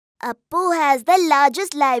Appu has the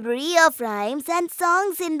largest library of rhymes and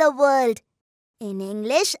songs in the world, in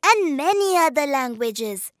English and many other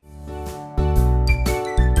languages.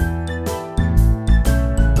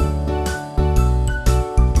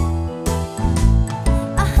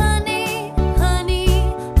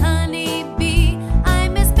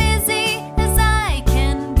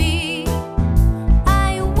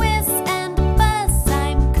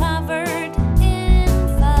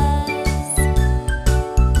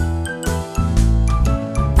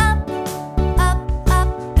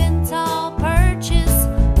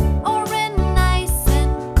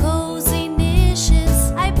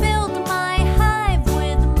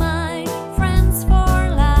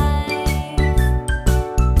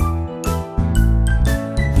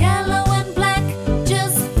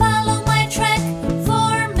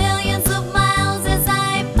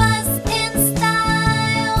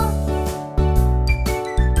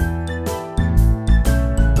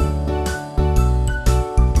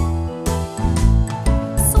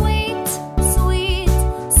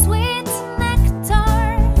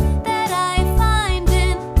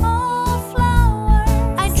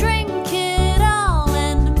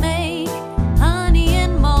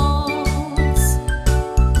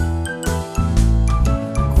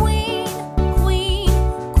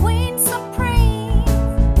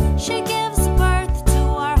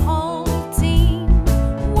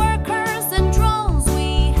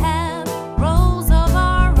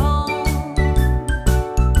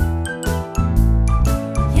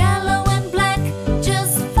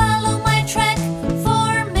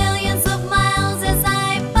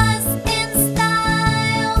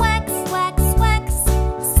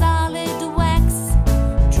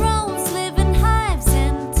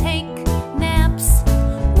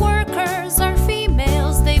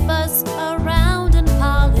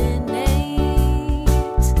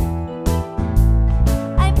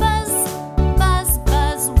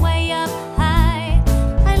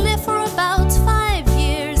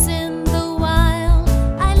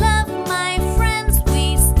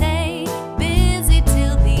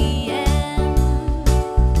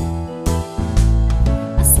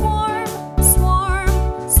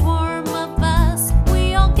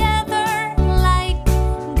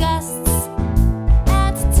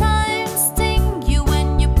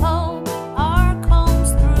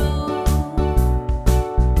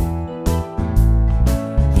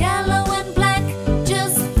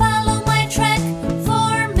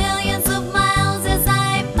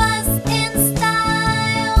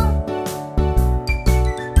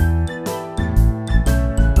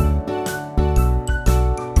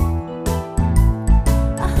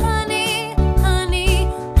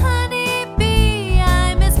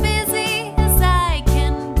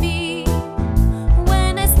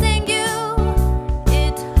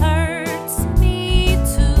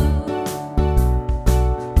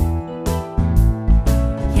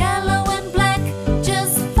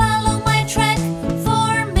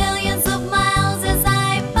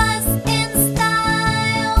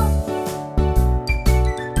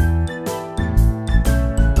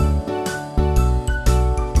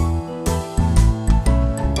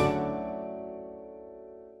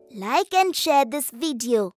 Like and share this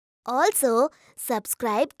video. Also,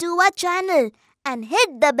 subscribe to our channel and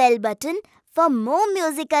hit the bell button for more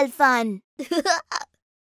musical fun.